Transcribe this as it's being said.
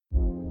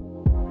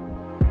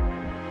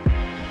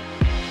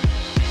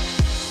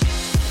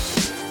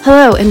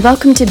Hello and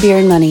welcome to Beer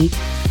and Money,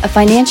 a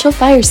financial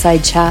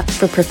fireside chat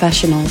for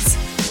professionals.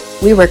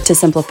 We work to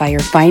simplify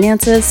your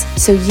finances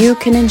so you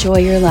can enjoy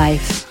your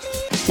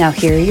life. Now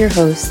here are your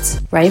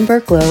hosts, Ryan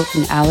Burklow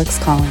and Alex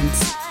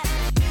Collins.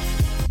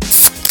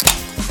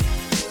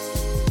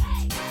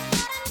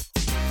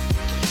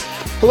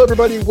 Hello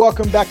everybody,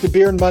 welcome back to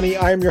Beer and Money.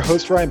 I am your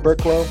host, Ryan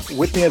Burklow.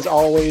 With me as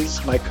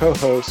always, my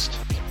co-host,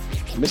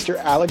 Mr.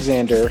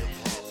 Alexander.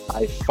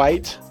 I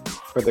fight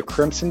for the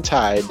Crimson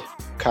Tide,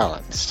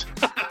 Collins.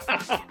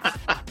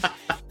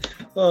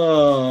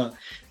 Oh,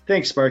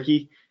 thanks,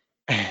 Sparky.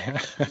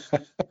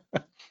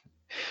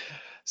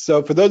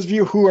 So for those of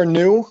you who are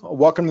new,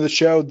 welcome to the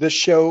show. This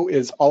show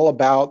is all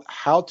about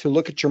how to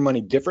look at your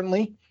money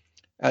differently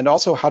and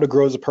also how to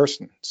grow as a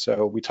person.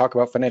 So we talk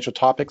about financial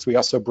topics. We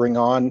also bring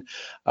on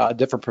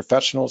different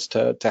professionals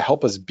to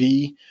help us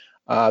be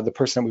the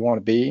person that we want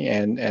to be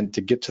and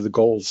to get to the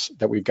goals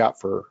that we've got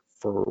for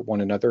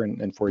one another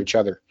and for each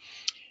other.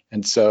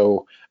 And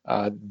so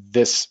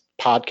this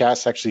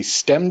podcast actually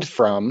stemmed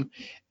from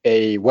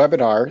a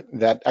webinar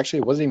that actually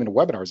it wasn't even a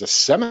webinar, it was a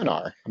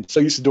seminar. I'm so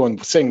used to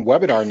saying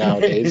webinar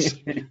nowadays.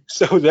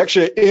 So it was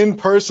actually an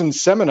in-person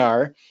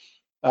seminar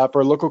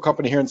for a local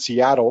company here in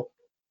Seattle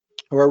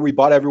where we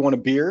bought everyone a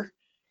beer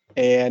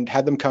and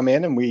had them come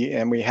in and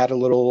we had a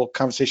little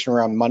conversation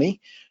around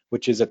money,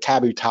 which is a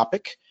taboo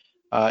topic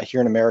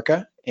here in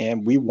America.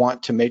 And we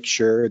want to make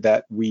sure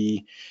that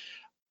we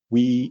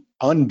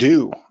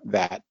undo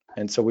that.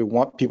 And so we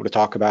want people to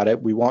talk about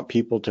it. We want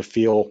people to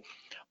feel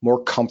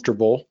more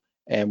comfortable.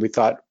 And we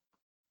thought,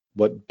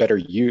 what better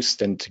use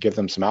than to give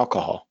them some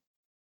alcohol?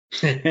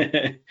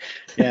 Yeah,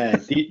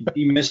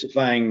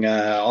 demystifying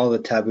all the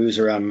taboos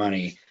around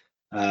money.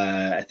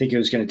 I think it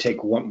was going to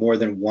take more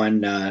than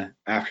one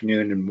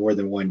afternoon and more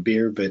than one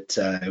beer, but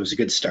it was a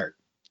good start.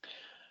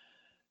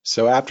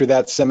 So after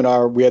that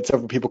seminar, we had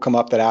several people come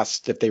up that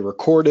asked if they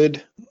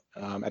recorded.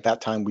 At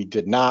that time, we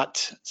did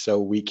not. So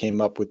we came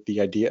up with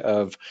the idea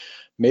of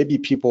maybe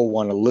people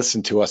want to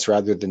listen to us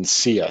rather than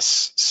see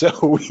us. So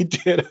we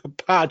did a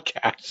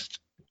podcast.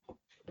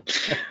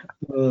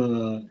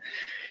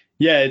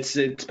 Yeah,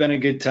 it's been a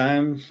good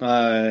time.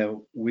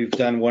 We've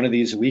done one of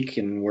these a week,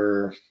 and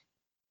we're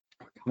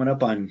coming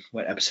up on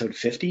episode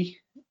 50?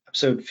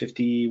 Episode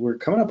 50. We're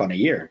coming up on a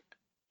year.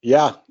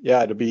 Yeah.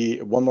 It'll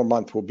be one more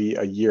month. Will be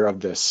a year of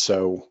this.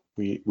 So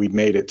we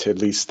made it to at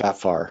least that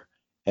far,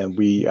 and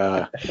we.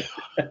 I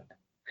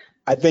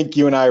think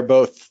you and I are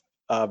both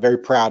very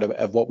proud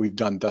of what we've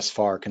done thus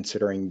far,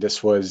 considering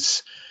this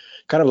was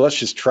kind of let's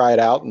just try it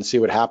out and see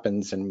what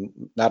happens.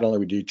 And not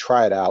only do we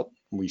try it out,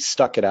 we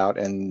stuck it out,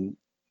 and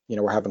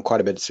we're having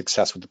quite a bit of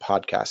success with the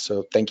podcast.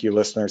 So thank you,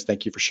 listeners.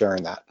 Thank you for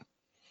sharing that.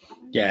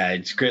 Yeah,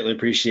 it's greatly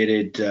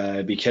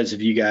appreciated. Because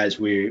of you guys,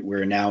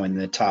 we're now in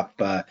the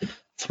top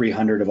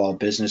 300 of all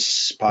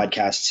business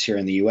podcasts here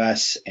in the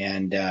U.S.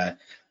 And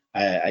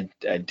I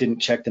didn't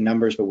check the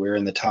numbers, but we're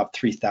in the top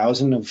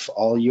 3,000 of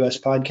all U.S.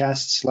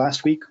 podcasts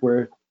last week.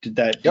 Where did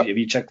that? Yep. Have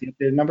you checked the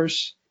updated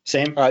numbers?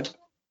 Same.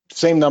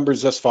 Same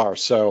numbers thus far.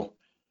 So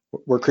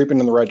we're creeping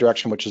in the right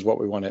direction, which is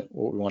what we want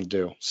to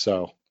do.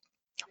 So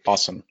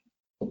awesome.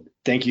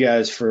 Thank you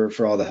guys for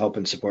all the help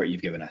and support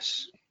you've given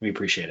us. We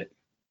appreciate it.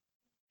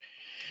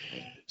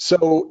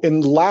 So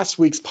in last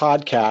week's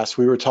podcast,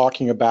 we were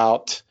talking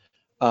about,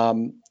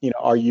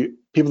 are you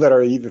people that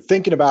are either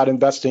thinking about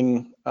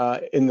investing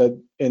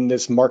in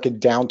this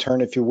market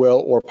downturn, if you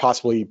will, or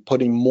possibly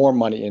putting more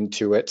money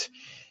into it?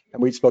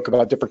 And we spoke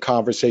about different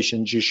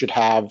conversations you should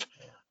have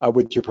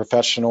with your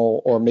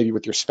professional or maybe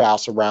with your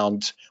spouse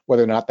around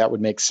whether or not that would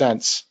make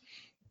sense.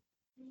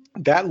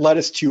 That led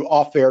us to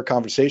off-air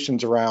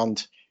conversations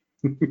around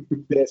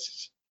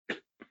this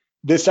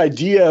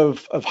idea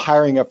of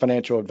hiring a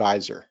financial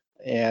advisor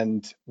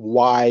and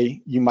why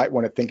you might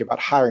want to think about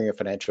hiring a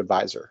financial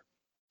advisor.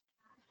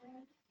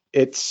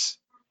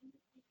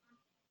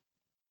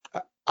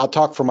 I'll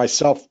talk for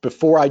myself.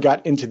 Before I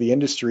got into the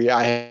industry,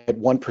 I had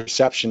one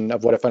perception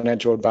of what a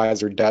financial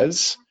advisor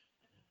does,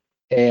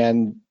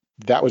 and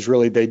that was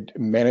really they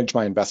manage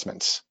my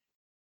investments.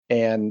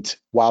 And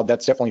while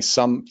that's definitely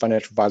some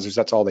financial advisors,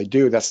 that's all they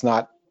do, that's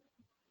not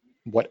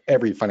what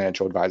every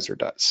financial advisor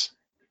does.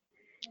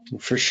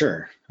 For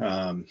sure.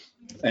 And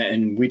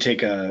we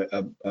take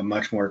a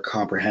much more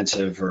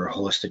comprehensive or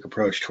holistic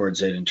approach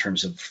towards it in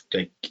terms of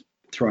like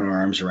throwing our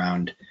arms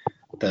around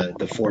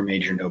the four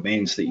major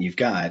domains that you've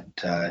got,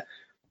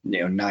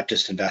 not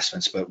just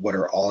investments, but what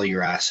are all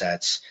your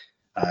assets,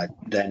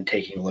 then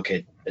taking a look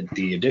at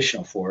the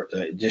additional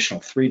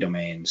three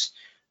domains,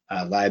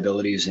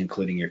 liabilities,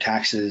 including your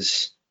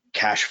taxes,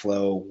 cash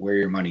flow, where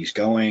your money's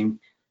going.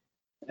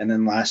 And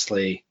then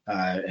lastly,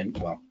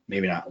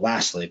 maybe not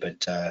lastly,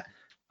 but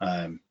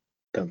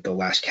the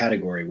last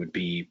category would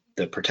be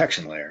the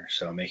protection layer.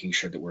 So making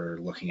sure that we're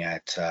looking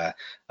at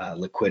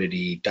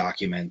liquidity,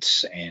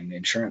 documents, and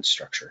insurance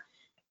structure.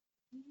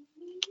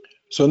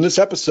 So in this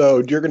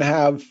episode, you're going to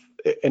have,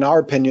 in our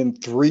opinion,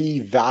 three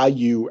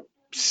value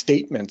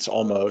statements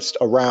almost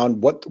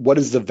around what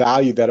is the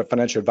value that a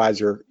financial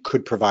advisor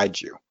could provide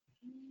you.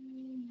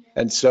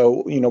 And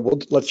so,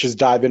 let's just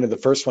dive into the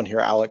first one here,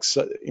 Alex.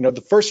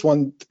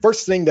 The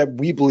first thing that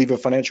we believe a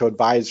financial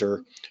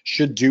advisor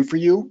should do for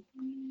you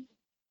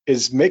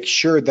is make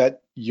sure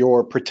that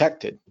you're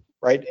protected,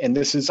 right? And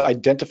this is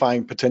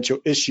identifying potential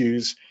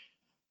issues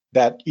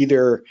that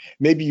either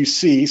maybe you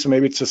see, so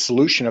maybe it's a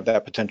solution of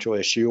that potential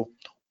issue,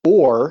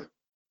 or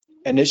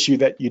an issue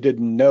that you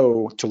didn't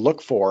know to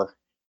look for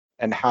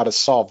and how to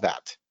solve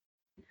that.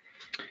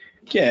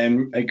 Yeah,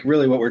 and like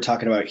really what we're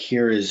talking about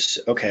here is,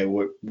 okay,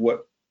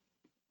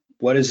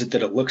 what is it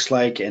that it looks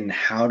like, and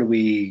how do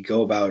we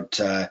go about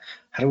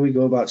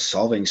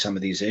solving some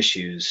of these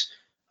issues?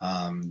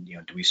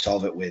 Do we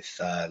solve it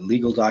with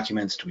legal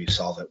documents? Do we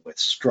solve it with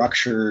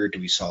structure? Do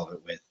we solve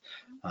it with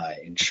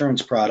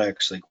insurance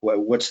products? Like,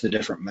 what's the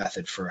different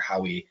method for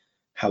how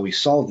we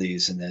solve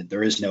these? And that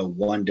there is no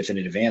one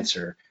definitive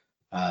answer.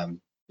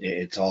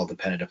 It's all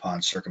dependent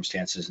upon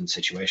circumstances and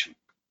situation.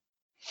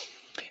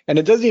 And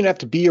it doesn't even have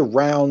to be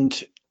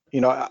around,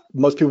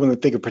 most people when they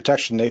think of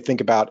protection, they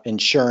think about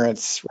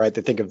insurance, right?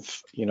 They think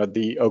of,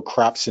 the oh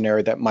crap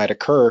scenario that might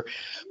occur,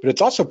 but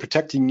it's also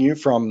protecting you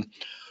from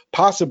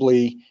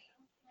possibly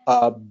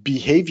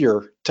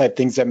behavior type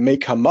things that may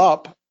come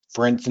up,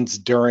 for instance,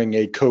 during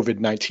a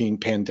COVID-19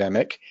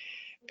 pandemic,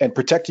 and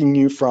protecting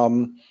you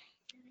from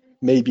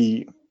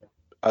maybe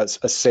a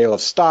sale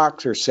of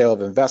stocks or sale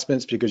of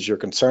investments because you're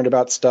concerned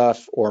about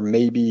stuff, or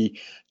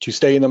maybe to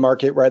stay in the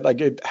market, right?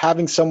 Like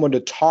having someone to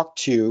talk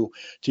to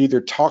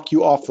either talk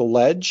you off the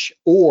ledge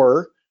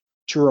or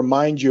to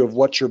remind you of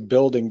what you're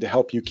building to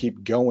help you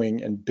keep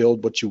going and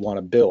build what you want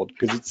to build,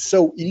 because it's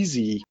so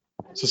easy.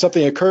 So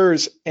something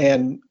occurs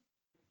and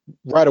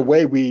right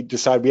away we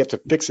decide we have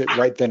to fix it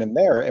right then and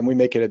there, and we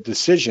make it a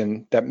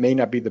decision that may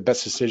not be the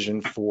best decision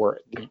for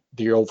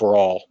the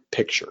overall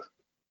picture.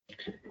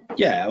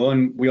 Yeah, well,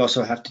 and we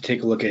also have to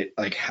take a look at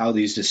like how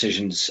these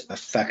decisions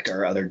affect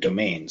our other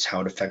domains,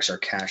 how it affects our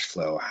cash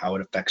flow, how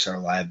it affects our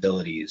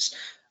liabilities,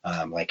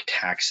 like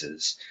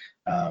taxes,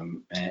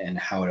 and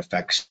how it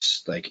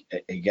affects, like,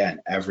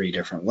 again, every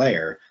different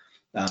layer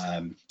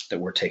that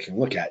we're taking a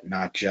look at,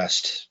 not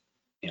just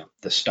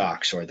the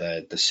stocks or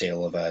the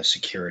sale of a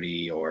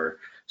security or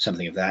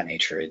something of that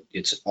nature.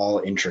 It's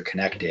all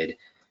interconnected.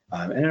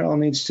 And it all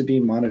needs to be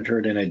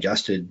monitored and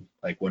adjusted.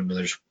 Like when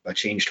there's a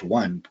change to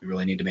one, we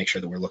really need to make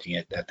sure that we're looking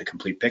at the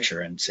complete picture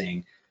and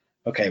saying,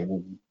 okay,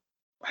 well,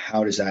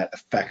 how does that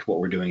affect what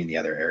we're doing in the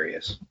other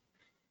areas?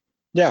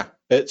 Yeah,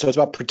 so it's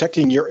about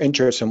protecting your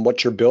interests and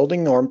what you're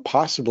building, or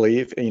possibly,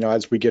 if,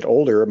 as we get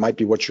older, it might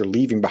be what you're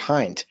leaving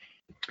behind.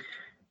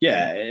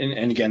 Yeah,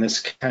 and again, this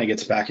kind of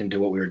gets back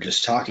into what we were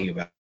just talking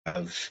about,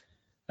 of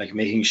like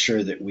making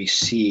sure that we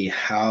see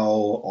how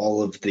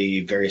all of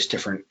the various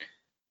different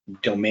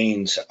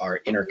domains are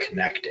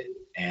interconnected,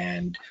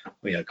 and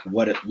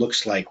what it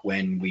looks like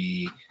when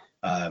we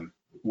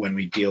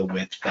deal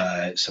with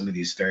some of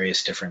these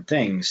various different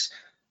things,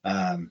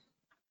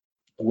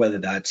 whether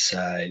that's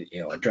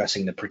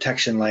addressing the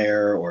protection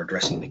layer or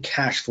addressing the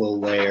cash flow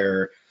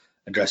layer,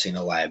 addressing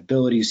the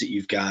liabilities that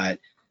you've got.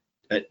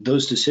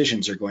 Those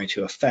decisions are going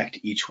to affect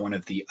each one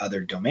of the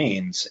other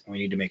domains, and we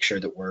need to make sure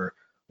that we're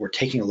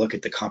taking a look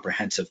at the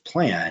comprehensive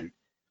plan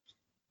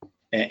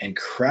and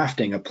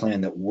crafting a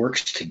plan that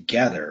works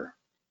together,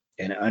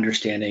 and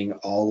understanding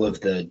all of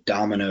the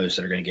dominoes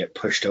that are going to get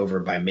pushed over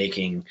by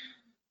making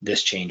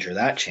this change or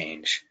that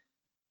change.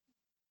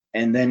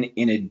 And then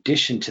in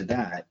addition to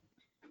that,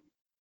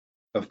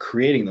 of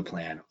creating the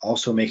plan,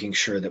 also making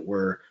sure that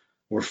we're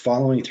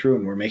following through,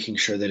 and we're making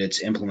sure that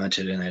it's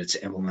implemented and that it's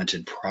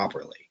implemented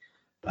properly.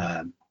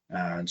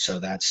 And so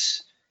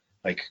that's,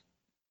 like,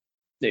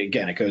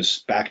 again, it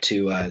goes back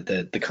to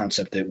the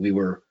concept that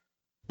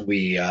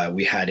we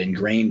had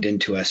ingrained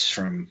into us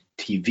from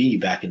TV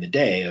back in the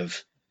day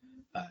of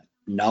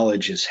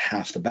knowledge is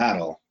half the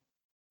battle,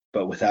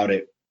 but without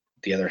it,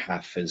 the other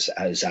half is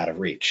out of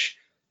reach.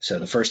 So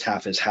the first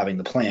half is having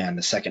the plan.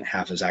 The second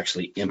half is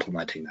actually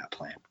implementing that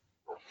plan.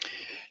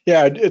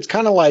 Yeah, it's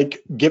kind of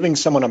like giving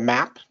someone a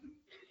map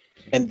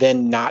and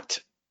then not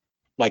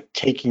like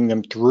taking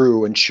them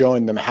through and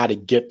showing them how to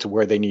get to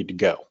where they need to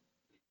go.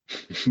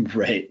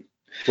 Right.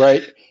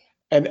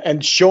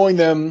 And showing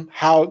them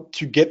how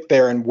to get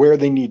there and where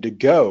they need to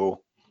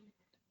go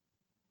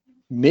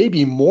may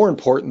be more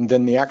important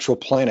than the actual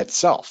plan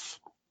itself.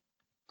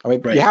 I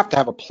mean, right. You have to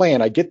have a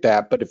plan, I get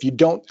that, but if you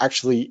don't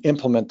actually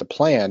implement the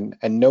plan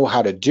and know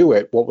how to do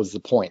it, what was the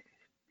point?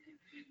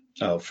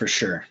 Oh, for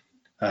sure.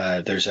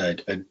 There's a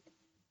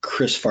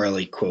Chris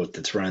Farley quote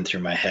that's running through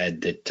my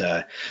head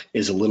that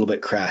is a little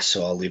bit crass,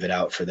 so I'll leave it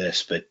out for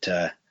this. But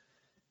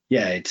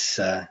yeah, it's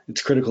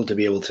critical to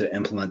be able to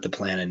implement the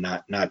plan and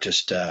not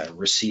just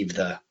receive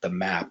the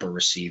map or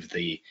receive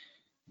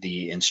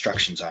the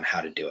instructions on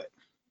how to do it.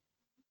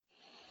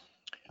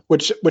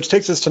 Which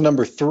takes us to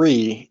number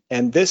 3,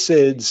 and this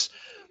is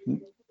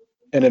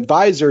an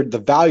advisor. The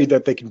value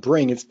that they can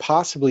bring is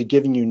possibly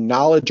giving you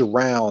knowledge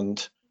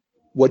around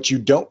what you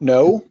don't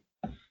know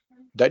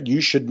that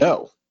you should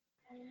know.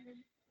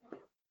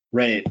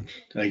 Right.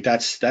 Like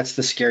that's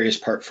the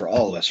scariest part for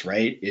all of us,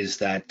 right? Is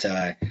that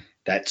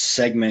that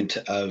segment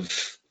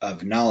of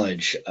of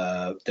knowledge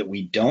that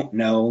we don't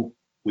know,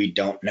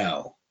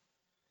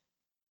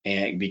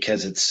 and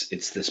because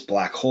it's this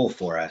black hole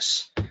for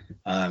us,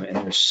 and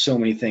there's so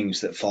many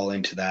things that fall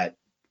into that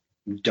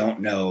don't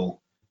know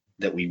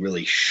that we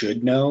really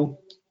should know,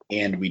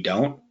 and we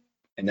don't,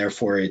 and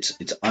therefore it's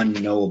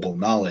unknowable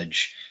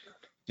knowledge,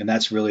 and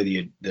that's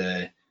really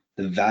the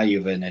value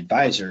of an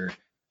advisor.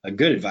 A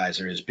good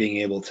advisor is being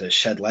able to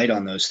shed light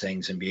on those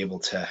things and be able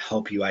to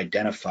help you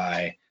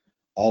identify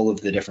all of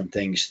the different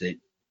things that,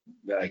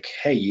 like,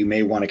 hey, you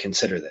may want to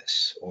consider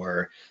this,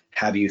 or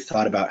have you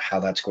thought about how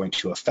that's going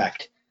to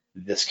affect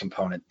this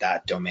component,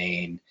 that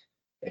domain,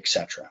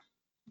 etc.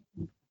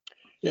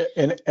 Yeah,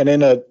 and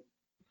in a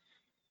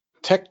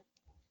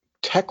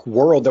tech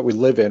world that we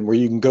live in, where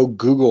you can go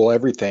Google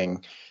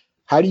everything,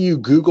 how do you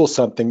Google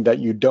something that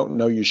you don't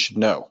know you should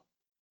know?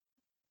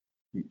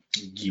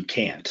 You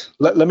can't.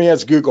 Let me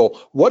ask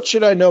Google, what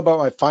should I know about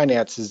my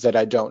finances that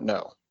I don't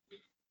know?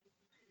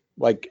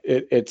 Like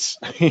it's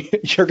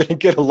you're going to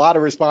get a lot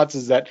of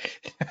responses that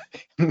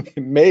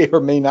may or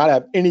may not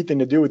have anything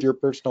to do with your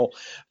personal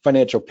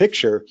financial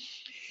picture.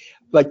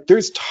 Like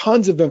there's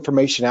tons of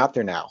information out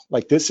there now.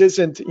 Like this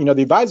isn't,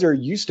 the advisor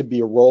used to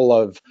be a role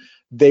of,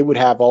 they would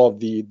have all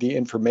of the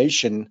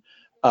information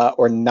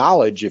or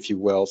knowledge, if you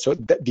will. So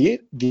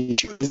the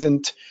issue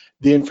isn't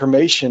the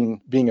information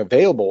being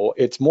available.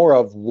 It's more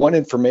of what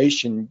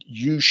information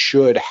you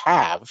should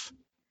have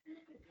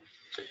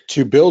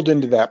to build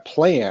into that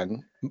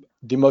plan in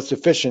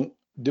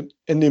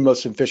the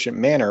most efficient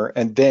manner,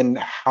 and then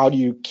how do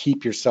you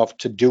keep yourself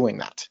to doing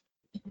that?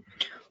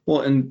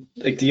 Well, and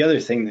like the other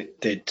thing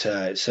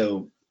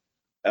so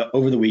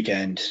over the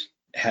weekend,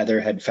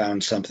 Heather had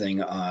found something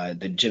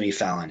that Jimmy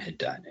Fallon had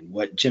done, and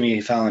what Jimmy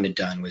Fallon had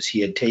done was he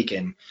had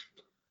taken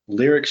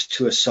lyrics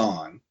to a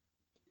song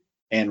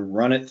and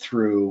run it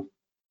through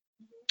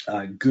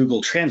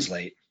Google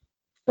Translate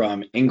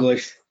from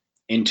English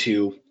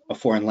into a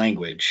foreign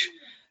language,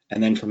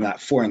 and then from that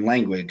foreign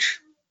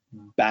language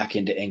back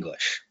into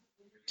English.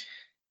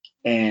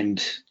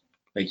 And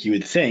like you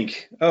would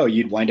think, oh,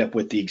 you'd wind up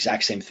with the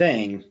exact same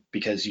thing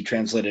because you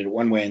translated it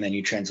one way and then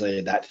you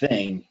translated that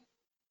thing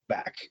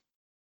back.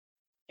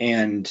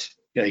 And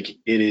like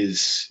it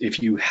is,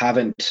 if you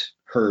haven't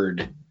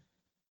heard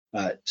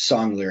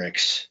song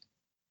lyrics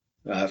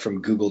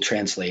from Google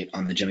Translate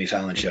on the Jimmy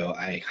Fallon Show,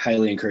 I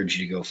highly encourage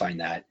you to go find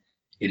that.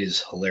 It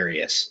is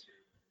hilarious.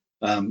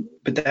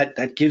 But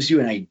that gives you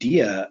an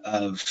idea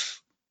of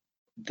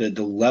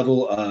the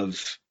level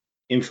of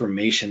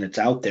information that's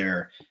out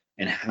there,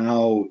 and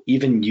how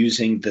even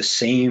using the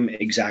same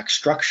exact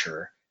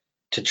structure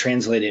to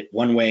translate it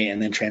one way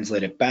and then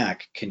translate it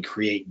back can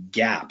create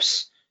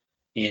gaps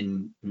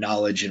in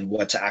knowledge and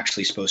what's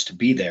actually supposed to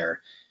be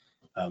there.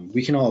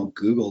 We can all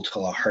Google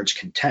till our heart's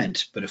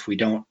content, but if we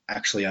don't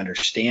actually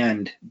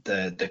understand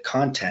the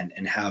content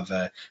and have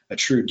a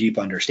true deep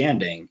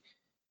understanding,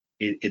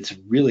 it's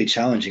really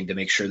challenging to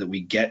make sure that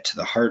we get to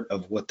the heart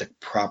of what the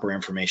proper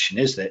information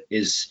is that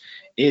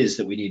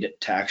we need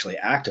to actually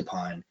act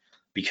upon,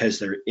 because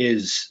there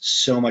is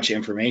so much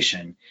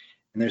information,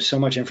 and there's so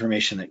much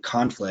information that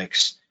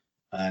conflicts.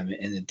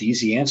 And the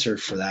easy answer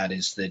for that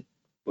is that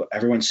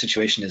everyone's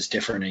situation is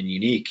different and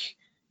unique,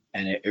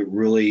 and it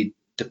really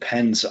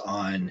depends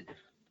on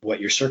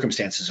what your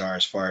circumstances are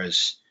as far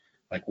as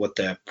like what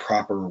the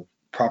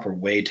proper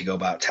way to go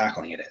about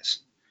tackling it is.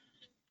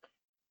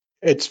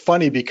 It's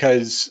funny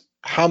because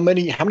how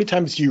many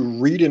times do you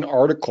read an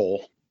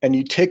article and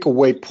you take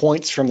away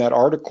points from that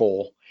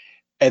article,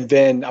 and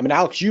then, I mean,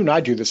 Alex, you and I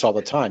do this all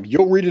the time.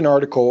 You'll read an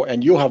article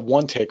and you'll have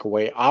one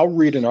takeaway. I'll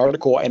read an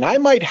article and I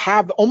might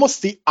have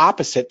almost the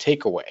opposite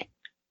takeaway.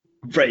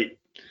 Right.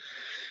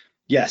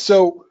 Yeah.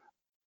 So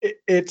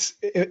it's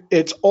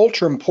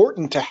ultra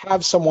important to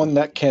have someone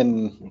that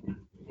can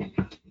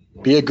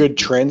be a good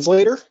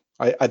translator.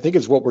 I think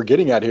is what we're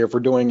getting at here if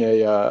we're doing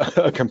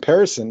a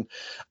comparison.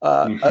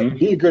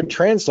 Be a good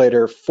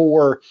translator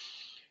for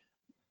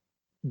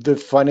the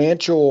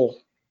financial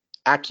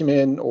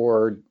acumen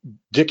or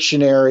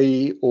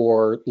dictionary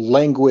or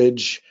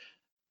language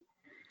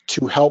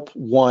to help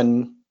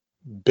one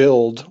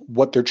build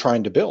what they're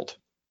trying to build.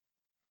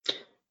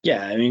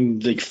 Yeah, I mean,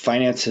 like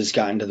finance has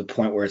gotten to the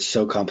point where it's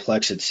so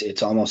complex,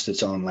 it's almost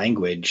its own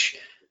language.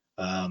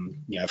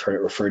 I've heard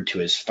it referred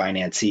to as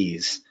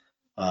finances.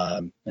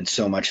 And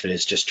so much of it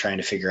is just trying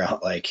to figure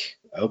out like,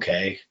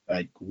 okay,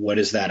 like what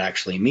does that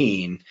actually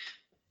mean?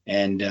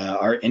 And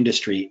our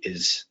industry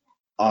is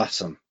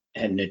awesome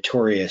and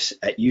notorious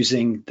at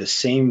using the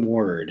same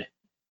word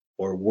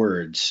or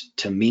words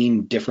to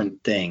mean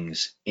different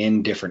things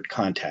in different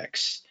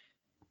contexts.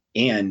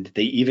 And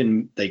they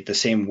even, like, the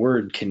same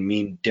word can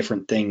mean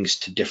different things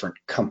to different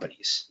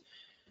companies.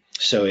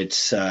 So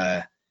it's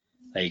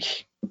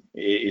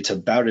it's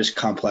about as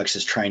complex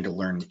as trying to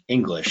learn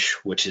English,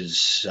 which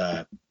is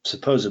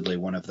supposedly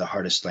one of the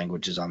hardest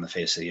languages on the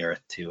face of the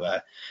earth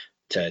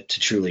to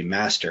truly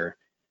master.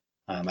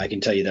 I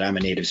can tell you that I'm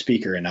a native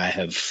speaker, and I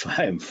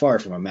am far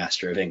from a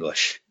master of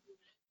English.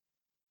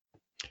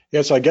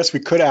 Yeah, so I guess we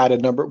could add a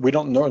number. We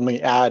don't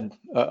normally add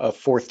a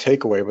fourth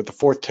takeaway, but the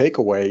fourth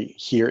takeaway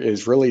here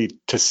is really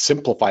to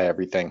simplify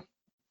everything.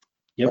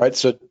 Yep. Right.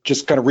 So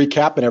just kind of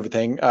recapping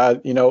everything,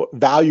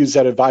 values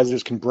that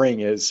advisors can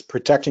bring is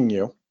protecting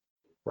you,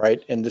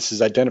 right? And this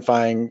is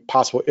identifying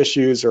possible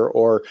issues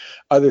or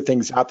other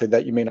things out there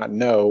that you may not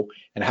know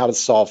and how to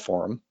solve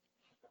for them.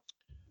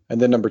 And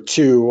then number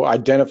two,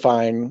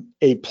 identifying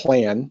a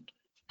plan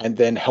and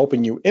then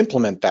helping you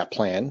implement that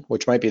plan,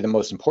 which might be the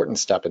most important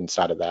step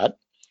inside of that.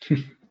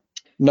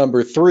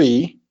 Number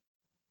three,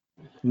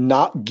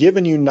 not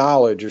giving you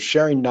knowledge or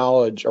sharing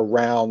knowledge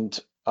around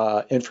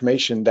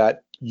information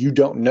that you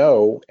don't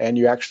know and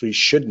you actually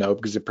should know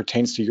because it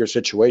pertains to your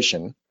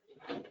situation.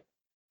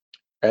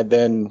 And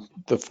then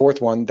the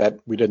fourth one that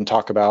we didn't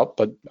talk about,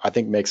 but I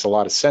think makes a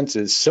lot of sense,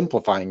 is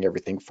simplifying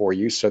everything for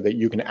you so that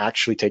you can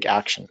actually take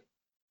action.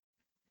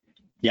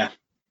 Yeah.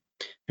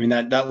 I mean,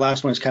 that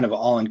last one is kind of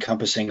all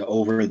encompassing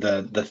over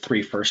the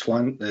three first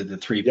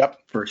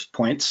first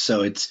points.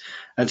 So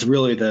that's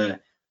really the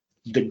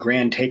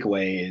grand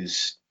takeaway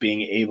is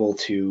being able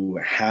to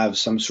have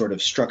some sort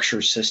of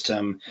structure,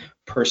 system,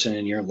 person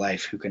in your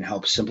life who can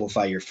help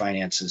simplify your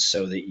finances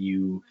so that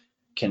you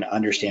can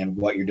understand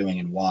what you're doing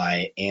and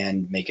why,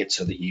 and make it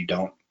so that you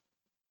don't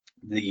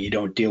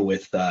deal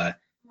with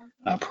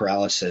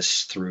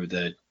paralysis through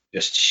the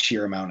just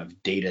sheer amount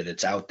of data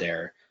that's out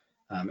there,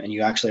 and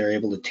you actually are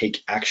able to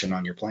take action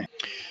on your plan.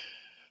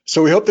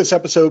 So we hope this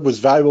episode was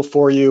valuable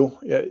for you.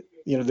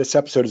 This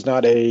episode is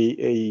not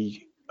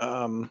this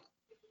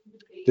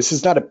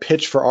is not a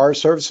pitch for our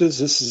services.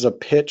 This is a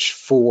pitch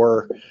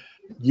for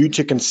you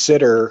to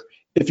consider,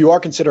 if you are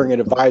considering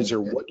an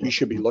advisor, what you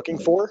should be looking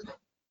for.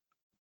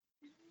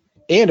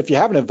 And if you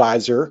have an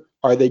advisor,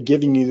 are they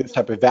giving you this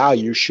type of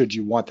value should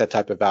you want that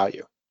type of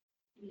value?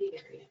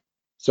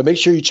 So make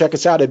sure you check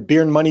us out at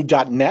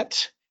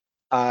beerandmoney.net,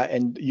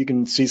 and you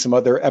can see some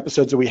other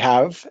episodes that we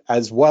have,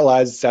 as well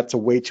as that's a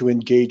way to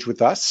engage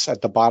with us.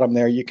 At the bottom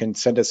there, you can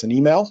send us an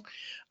email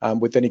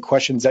with any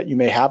questions that you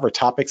may have or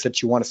topics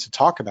that you want us to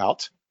talk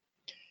about.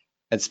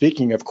 And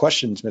speaking of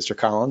questions, Mr.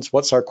 Collins,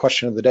 what's our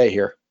question of the day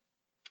here?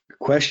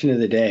 Question of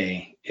the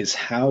day is,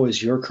 how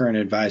is your current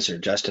advisor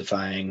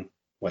justifying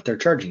what they're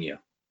charging you?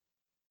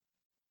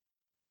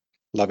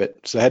 Love it.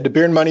 So head to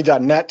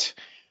beerandmoney.net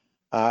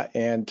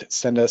and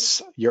send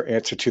us your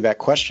answer to that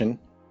question.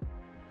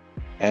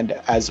 And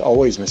as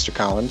always, Mr.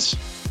 Collins,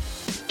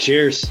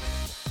 cheers.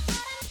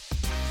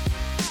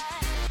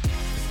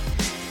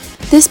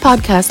 This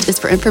podcast is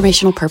for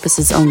informational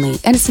purposes only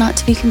and is not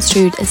to be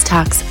construed as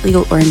tax,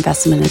 legal, or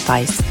investment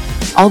advice.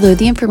 Although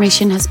the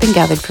information has been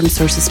gathered from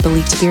sources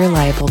believed to be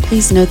reliable,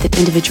 please note that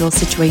individual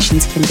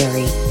situations can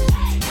vary.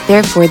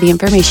 Therefore, the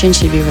information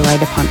should be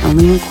relied upon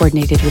only when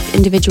coordinated with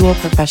individual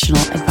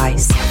professional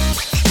advice.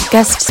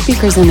 Guest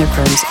speakers and their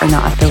firms are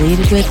not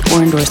affiliated with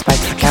or endorsed by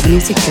Park Avenue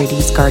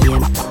Securities,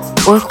 Guardian,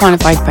 or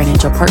Quantified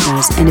Financial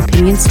Partners, and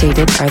opinions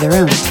stated are their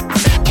own.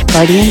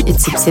 Guardian,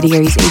 its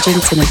subsidiaries,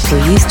 agents, and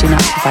employees do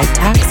not provide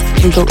tax,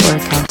 legal, or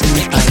accounting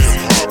advice.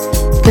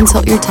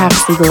 Consult your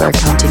tax, legal, or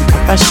accounting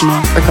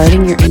professional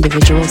regarding your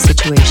individual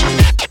situation.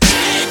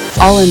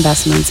 All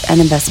investments and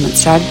investment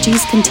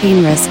strategies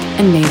contain risk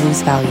and may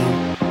lose value.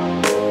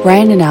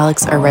 Ryan and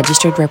Alex are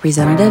registered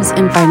representatives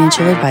and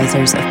financial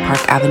advisors of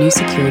Park Avenue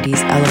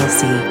Securities,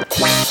 LLC.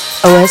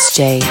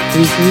 OSJ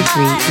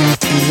 333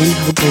 North Indian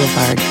Hill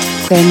Boulevard,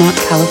 Claremont,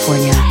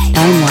 California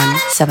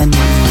 91711.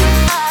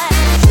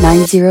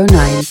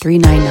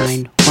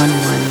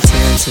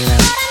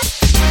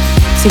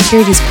 909-399-1100.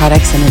 Securities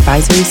products and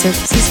advisory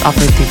services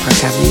offered through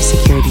Park Avenue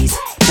Securities,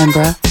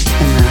 FINRA,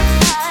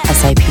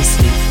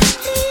 SIPC.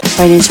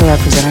 Financial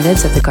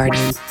representatives of the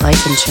Guardian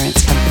Life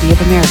Insurance Company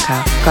of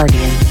America,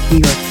 Guardian, New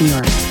York, New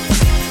York.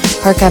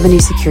 Park Avenue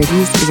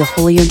Securities is a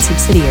wholly owned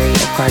subsidiary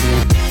of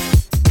Guardian.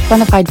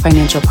 Quantified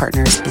Financial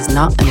Partners is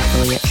not an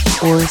affiliate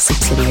or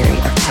subsidiary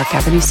of Park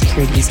Avenue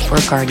Securities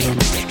or Guardian.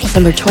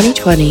 Number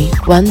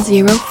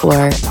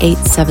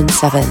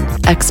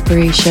 2020-104877,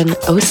 expiration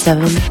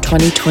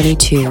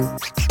 07-2022.